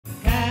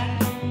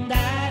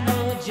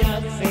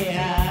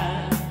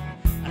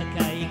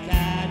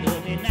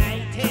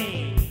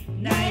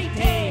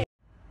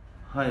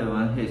Hi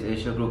everyone, here is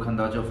Asia Group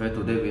Conduct Job Fair.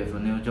 Today we have a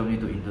new job need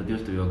to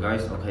introduce to you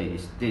guys. Okay,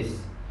 it's this.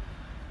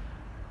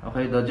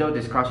 Okay, the job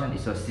description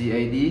is a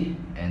CAD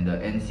and the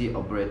NC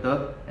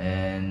operator,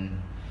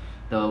 and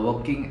the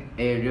working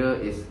area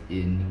is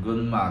in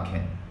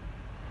Gunma-Ken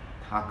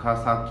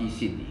Takashi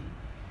city.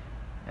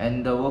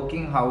 And the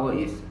working hour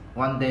is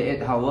 1 day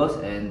 8 hours,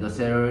 and the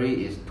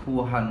salary is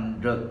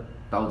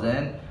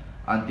 200,000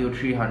 until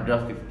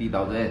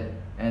 350,000.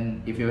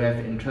 And if you have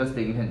interest,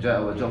 you can join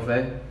our job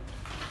fair.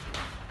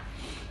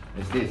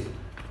 It's this.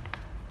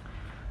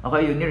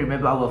 Okay, you need to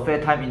remember our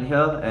fair time in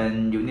here,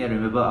 and you need to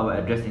remember our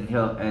address in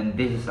here, and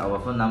this is our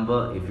phone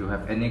number. If you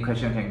have any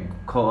question, you can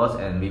call us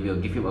and we will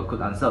give you a good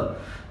answer.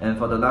 And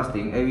for the last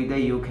thing, every day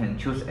you can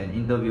choose an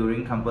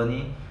interviewing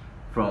company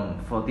from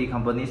 40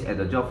 companies at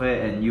the job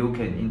fair, and you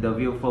can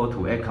interview 4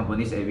 to 8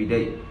 companies every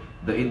day.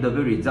 The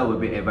interview result will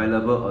be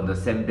available on the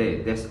same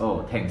day. That's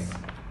all. Thanks.